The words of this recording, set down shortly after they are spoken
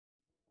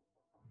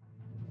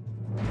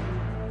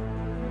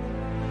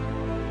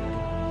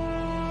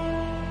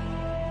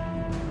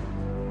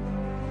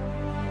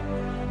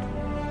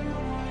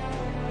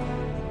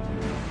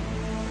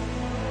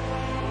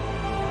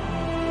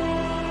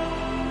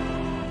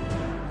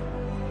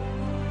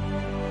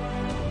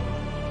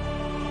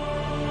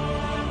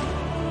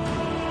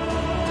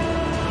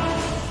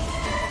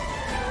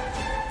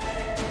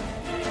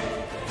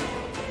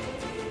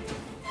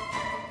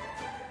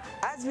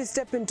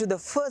step into the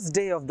first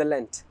day of the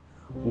Lent,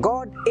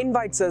 God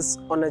invites us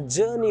on a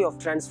journey of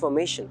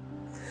transformation.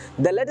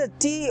 The letter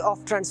T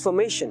of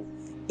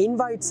transformation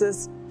invites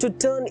us to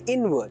turn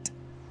inward.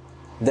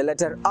 The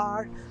letter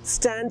R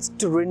stands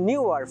to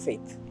renew our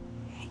faith.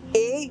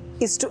 A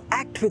is to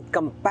act with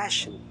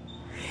compassion.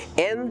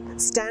 N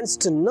stands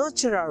to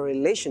nurture our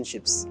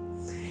relationships.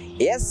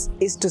 S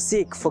is to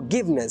seek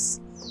forgiveness.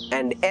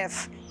 And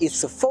F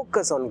is to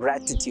focus on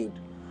gratitude.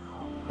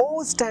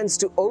 O stands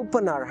to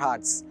open our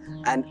hearts,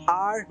 and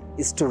R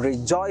is to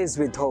rejoice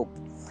with hope.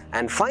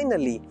 And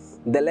finally,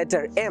 the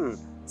letter M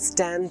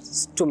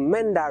stands to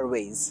mend our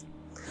ways.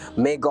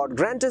 May God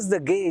grant us the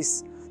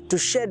grace to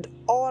shed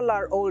all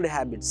our old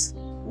habits,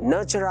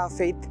 nurture our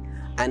faith,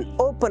 and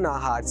open our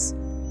hearts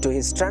to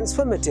His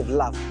transformative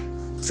love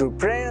through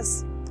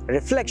prayers,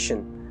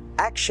 reflection,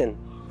 action,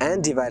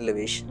 and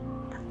evaluation.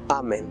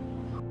 Amen.